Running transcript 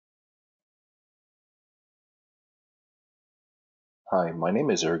Hi, my name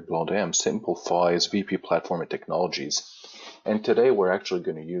is Eric Blondet. I'm Simplify's VP Platform and Technologies. And today we're actually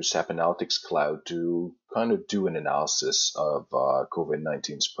going to use SAP Analytics Cloud to kind of do an analysis of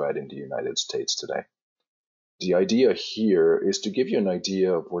COVID-19 spread in the United States today. The idea here is to give you an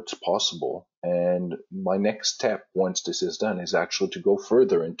idea of what's possible. And my next step, once this is done, is actually to go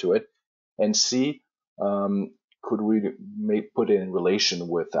further into it and see could we put it in relation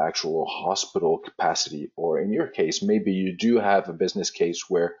with actual hospital capacity, or in your case, maybe you do have a business case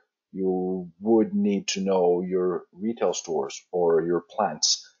where you would need to know your retail stores or your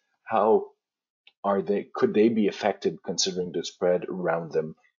plants. How could they be affected considering the spread around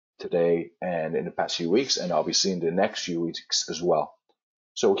them today and in the past few weeks, and obviously in the next few weeks as well?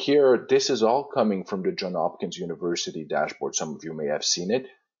 So here, this is all coming from the Johns Hopkins University dashboard. Some of you may have seen it.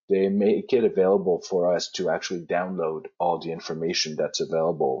 They make it available for us to actually download all the information that's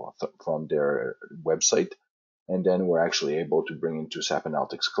available from their website. And then we're actually able to bring into SAP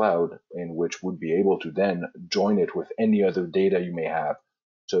Analytics Cloud, in which would be able to then join it with any other data you may have.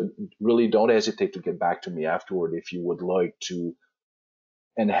 So really don't hesitate to get back to me afterward if you would like to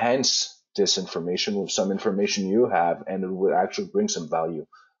enhance this information with some information you have, and it would actually bring some value,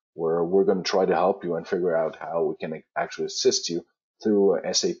 where we're going to try to help you and figure out how we can actually assist you through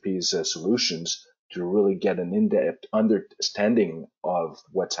SAP's solutions to really get an in-depth understanding of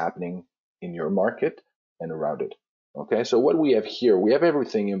what's happening in your market and around it. Okay, so what we have here, we have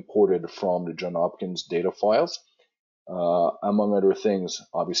everything imported from the Johns Hopkins data files, among other things,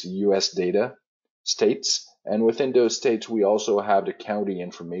 obviously US data, states, and within those states, we also have the county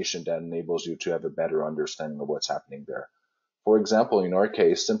information that enables you to have a better understanding of what's happening there. For example, in our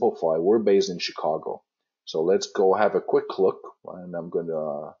case, Simplify, we're based in Chicago. So let's go have a quick look, and I'm going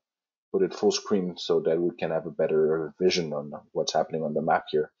to put it full screen so that we can have a better vision on what's happening on the map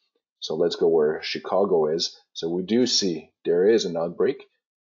here. So let's go where Chicago is. So we do see there is an outbreak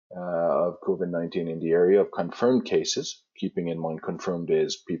of COVID-19 in the area of confirmed cases. Keeping in mind, confirmed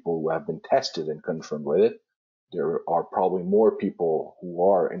is people who have been tested and confirmed with it. There are probably more people who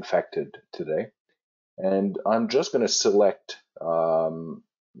are infected today. And I'm just going to select,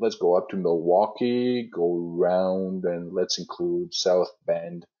 let's go up to Milwaukee, go around, and let's include South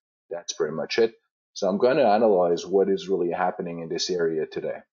Bend. That's pretty much it. So I'm going to analyze what is really happening in this area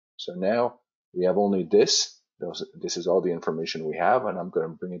today. So now we have only this. This is all the information we have, and I'm going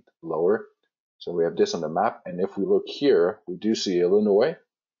to bring it lower. So we have this on the map, and if we look here, we do see Illinois.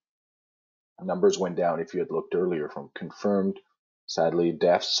 Numbers went down if you had looked earlier from confirmed, sadly,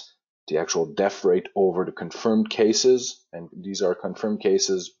 deaths, the actual death rate over the confirmed cases, and these are confirmed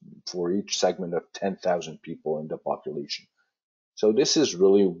cases for each segment of 10,000 people in the population. So this is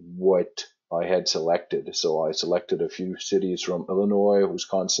really what I had selected. So I selected a few cities from Illinois,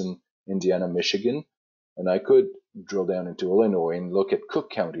 Wisconsin, Indiana, Michigan, and I could drill down into Illinois and look at Cook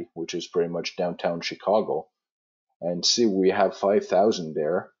County, which is pretty much downtown Chicago, and see we have 5,000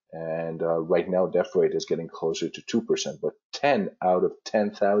 there. And right now, death rate is getting closer to 2%, but 10 out of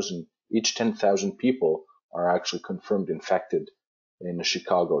 10,000, each 10,000 people are actually confirmed infected in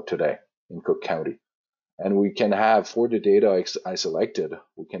Chicago today, in Cook County. And we can have, for the data I selected,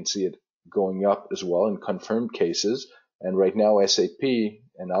 we can see it going up as well in confirmed cases. And right now, SAP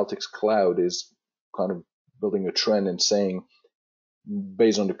Analytics Cloud is kind of building a trend and saying,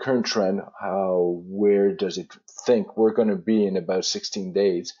 based on the current trend, where does it think we're going to be in about 16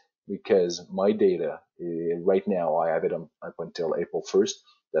 days? Because my data, right now, I have it up until April 1st.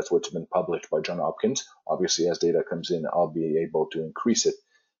 That's what's been published by Johns Hopkins. Obviously, as data comes in, I'll be able to increase it.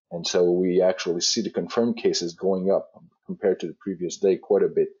 And so we actually see the confirmed cases going up compared to the previous day quite a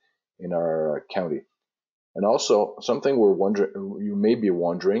bit in our county. And also, something you may be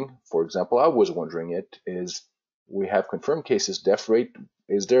wondering, for example, I was wondering it, is we have confirmed cases, death rate,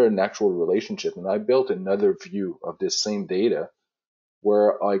 is there an actual relationship? And I built another view of this same data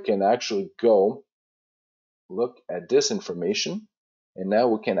where I can actually go look at this information, and now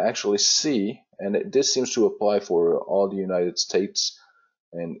we can actually see, and this seems to apply for all the United States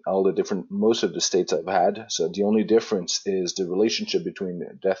and all the most of the states I've had. So the only difference is the relationship between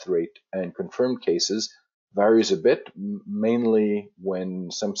death rate and confirmed cases varies a bit, mainly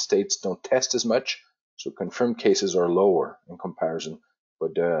when some states don't test as much. So confirmed cases are lower in comparison,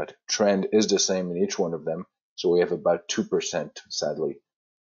 but the trend is the same in each one of them. So we have about 2%, sadly,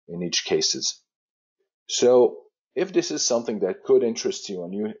 in each cases. So if this is something that could interest you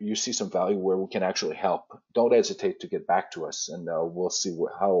and you see some value where we can actually help, don't hesitate to get back to us, and we'll see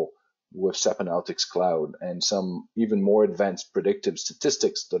how with SAP Analytics Cloud and some even more advanced predictive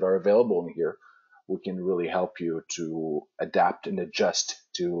statistics that are available in here, we can really help you to adapt and adjust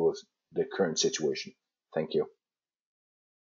to the current situation. Thank you.